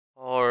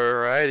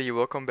Alrighty,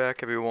 welcome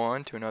back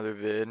everyone to another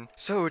vid.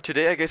 So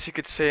today I guess you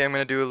could say I'm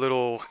gonna do a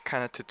little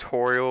kind of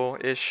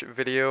tutorial-ish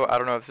video. I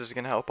don't know if this is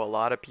gonna help a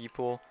lot of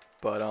people,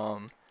 but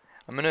I'm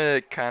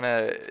gonna kind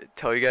of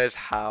tell you guys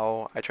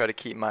how I try to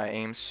keep my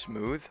aim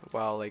smooth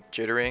while like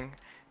jittering.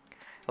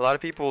 A lot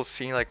of people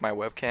see like my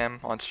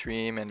webcam on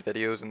stream and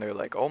videos and they're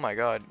like, oh my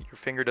god, your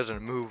finger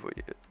doesn't move.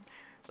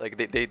 Like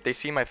they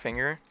see my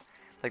finger,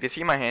 like they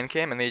see my hand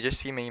cam and they just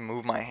see me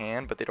move my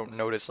hand, but they don't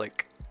notice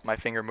like my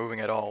finger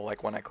moving at all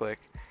like when I click.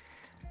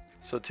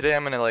 So today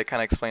I'm gonna like kind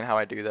of explain how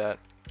I do that.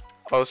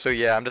 Oh, so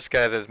yeah, I'm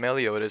disguised as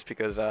Meliodas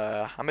because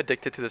I'm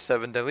addicted to the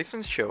 7 Deadly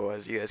Sins show,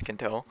 as you guys can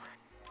tell.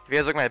 If you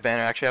guys look at my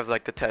banner, I actually have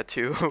like the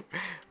tattoo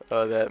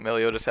that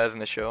Meliodas has in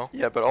the show.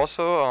 Yeah, but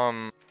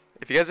also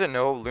if you guys didn't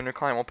know, Lunar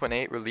Client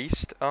 1.8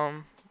 released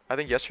I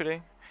think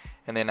yesterday,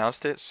 and they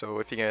announced it. So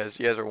if you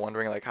guys are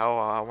wondering like how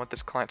I want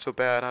this client so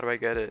bad, how do I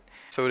get it?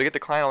 So to get the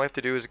client, all you have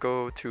to do is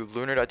go to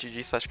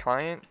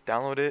lunar.gg/client,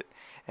 download it,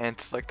 and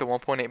select the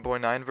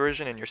 1.8.9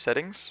 version in your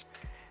settings.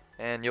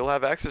 And you'll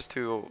have access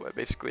to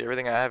basically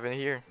everything I have in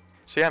here.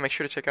 So yeah, make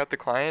sure to check out the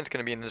client. It's going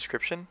to be in the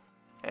description.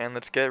 And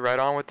let's get right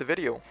on with the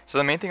video. So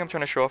the main thing I'm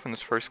trying to show off in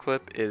this first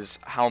clip is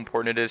how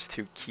important it is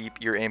to keep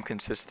your aim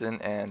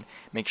consistent and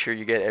make sure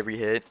you get every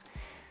hit.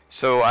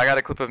 So I got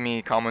a clip of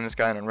me comboing this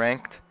guy on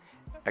Unranked.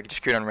 I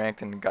just queued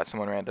Unranked and got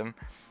someone random.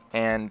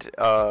 And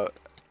I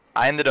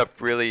ended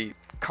up really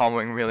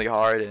comboing really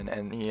hard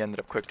and he ended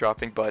up quick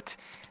dropping. But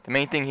the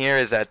main thing here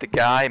is that the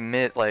guy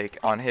like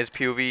on his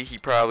POV, he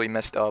probably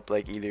messed up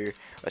like either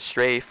a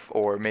strafe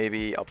or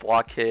maybe a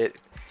block hit.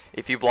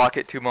 If you block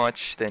it too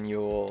much, then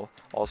you'll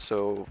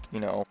also,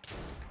 you know,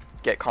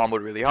 get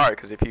comboed really hard,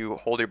 because if you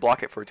hold your block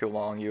hit for too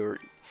long, you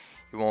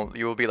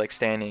will be like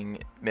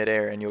standing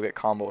midair and you'll get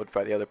comboed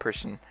by the other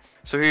person.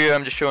 So here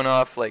I'm just showing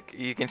off, like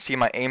you can see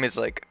my aim is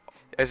like,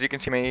 as you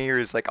can see my ear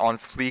is like on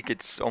fleek.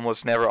 It's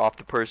almost never off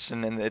the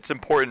person, and it's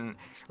important.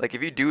 Like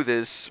if you do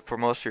this for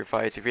most of your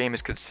fights, if your aim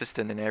is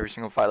consistent in every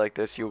single fight like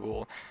this, you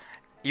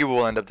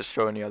will end up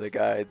destroying the other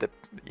guy.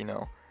 You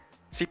know,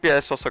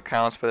 CPS also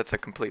counts, but that's a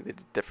completely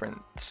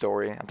different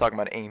story. I'm talking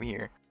about aim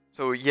here.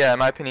 So yeah, in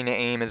my opinion,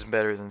 aim is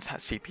better than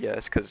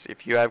CPS, because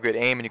if you have good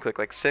aim and you click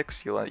like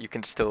 6, you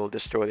can still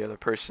destroy the other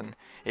person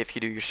if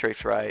you do your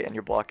strafes right and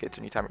your block hits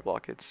and you time your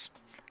block hits.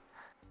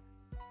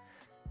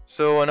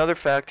 So another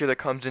factor that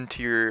comes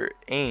into your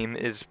aim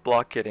is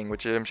block hitting,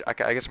 which I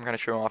guess I'm kind of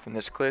showing off in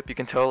this clip. You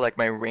can tell like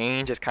my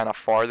range is kind of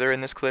farther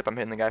in this clip. I'm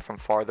hitting the guy from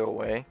farther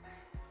away.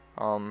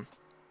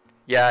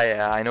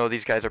 Yeah, I know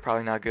these guys are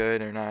probably not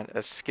good or not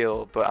as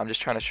skilled, but I'm just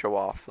trying to show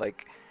off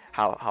like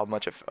how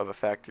much of a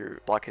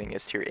factor block hitting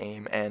is to your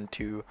aim and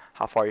to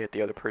how far you hit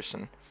the other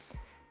person.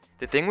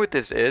 The thing with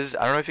this is,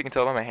 I don't know if you can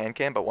tell by my hand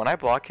cam, but when I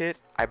block hit,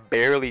 I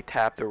barely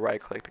tap the right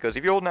click, because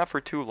if you're holding out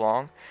for too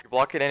long, your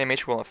block hit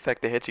animation will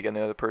affect the hits you get on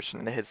the other person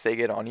and the hits they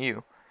get on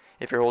you.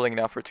 If you're holding it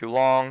out for too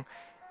long,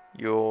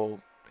 you'll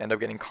end up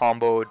getting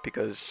comboed,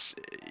 because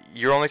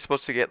you're only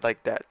supposed to get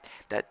like the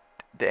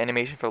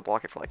animation for the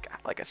block hit for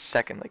like a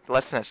second, like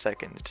less than a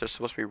second. It's just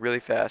supposed to be really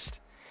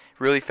fast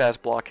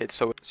block hits.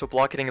 So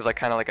block hitting is like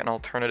kind of like an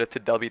alternative to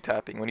W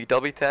tapping. When you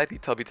W tap, you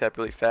W tap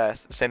really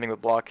fast. The same thing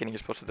with block hitting. You're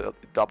supposed to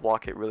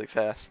block hit really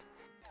fast.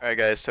 Alright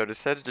guys, so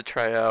decided to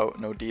try out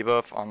no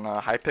debuff on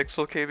the high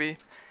pixel KB,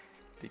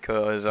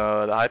 because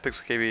the high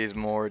pixel KB is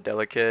more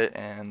delicate,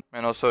 and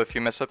also if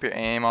you mess up your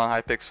aim on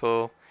high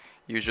pixel,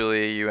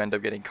 usually you end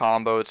up getting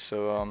comboed.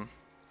 So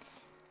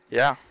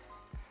yeah,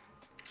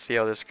 let's see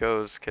how this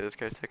goes. Okay, this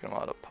guy's taking a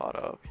while to pot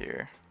up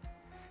here.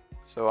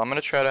 So I'm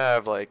gonna try to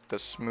have like the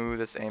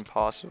smoothest aim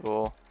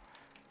possible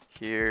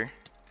here.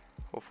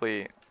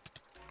 Hopefully,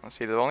 let's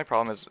see. The only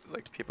problem is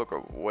like people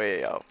go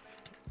way out,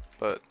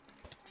 but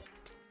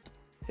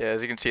yeah,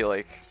 as you can see,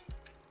 like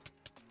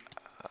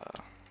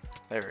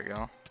there we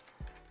go.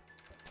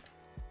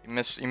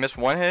 You miss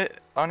one hit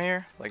on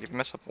here. Like if you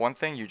mess up one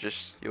thing, you'll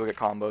get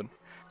comboed.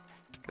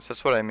 Guess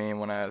that's what I mean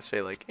when I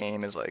say like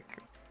aim is like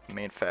the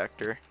main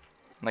factor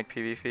in like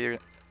PvP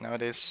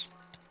nowadays.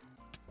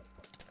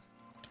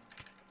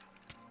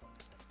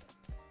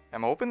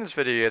 I'm hoping this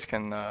video you guys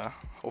can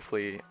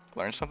hopefully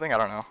learn something. I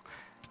don't know.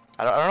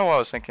 I don't know what I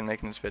was thinking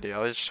making this video.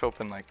 I was just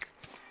hoping like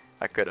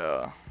I could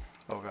oh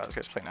god, this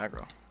guy's playing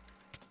aggro.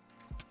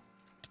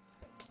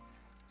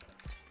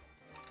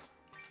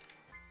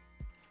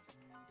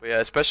 But yeah,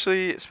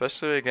 especially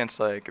against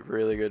like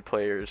really good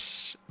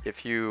players.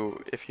 If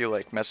you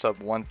like mess up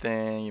one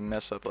thing, you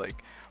mess up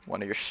like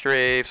one of your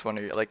strafes, one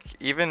of your like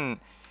even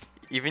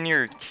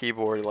your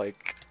keyboard,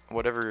 like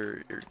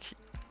whatever your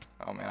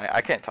oh man,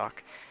 I can't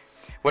talk.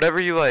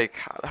 Whatever you like,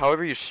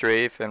 however you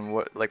strafe and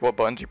what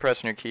buttons you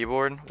press on your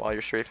keyboard while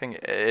you're strafing,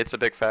 it's a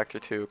big factor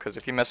too. Because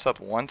if you mess up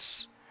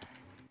once,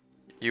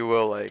 you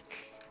will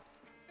like,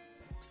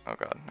 oh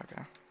god,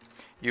 okay,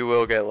 you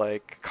will get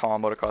like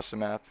comboed across the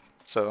map.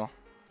 So,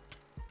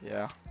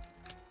 yeah.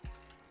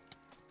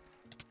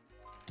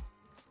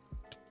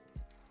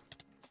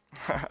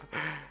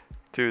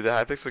 Dude, the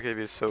Hypixel KB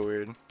is so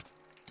weird.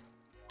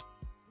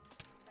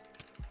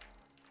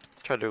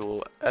 Let's try to do a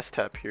little S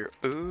tap here.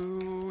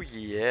 Ooh,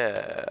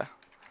 yeah.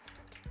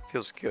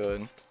 Feels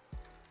good.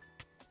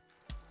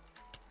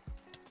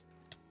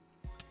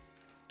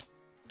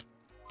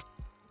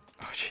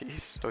 Oh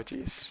jeez, oh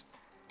jeez.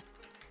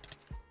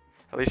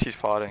 At least he's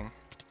potting.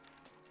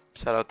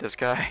 Shout out this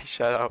guy.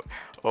 Shout out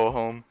Oh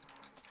Home.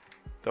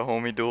 The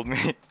homie dueled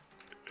me.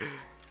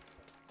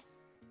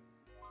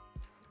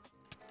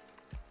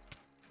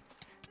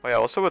 Oh yeah,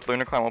 also with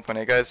Lunar Client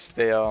 1.8 guys,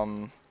 they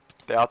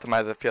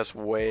optimize FPS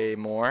way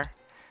more.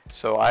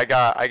 So I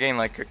gained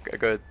like a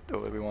good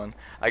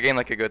I gained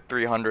like a good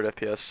 300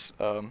 FPS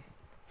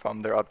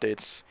from their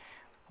updates.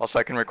 Also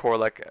I can record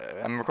like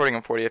I'm recording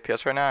on 40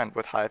 FPS right now and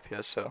with high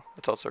FPS, so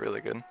that's also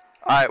really good.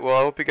 Alright, well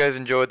I hope you guys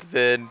enjoyed the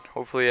vid.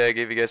 Hopefully I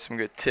gave you guys some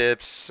good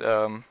tips.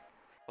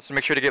 Also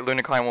make sure to get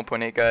Lunar Client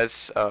 1.8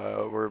 guys.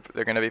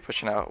 They're gonna be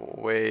pushing out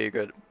way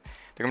good.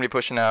 They're gonna be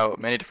pushing out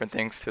many different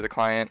things to the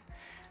client.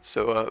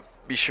 So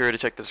be sure to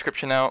check the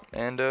description out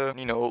and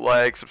you know,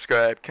 like,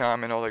 subscribe,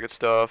 comment, all that good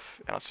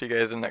stuff. And I'll see you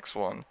guys in the next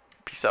one.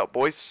 Peace out,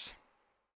 boys.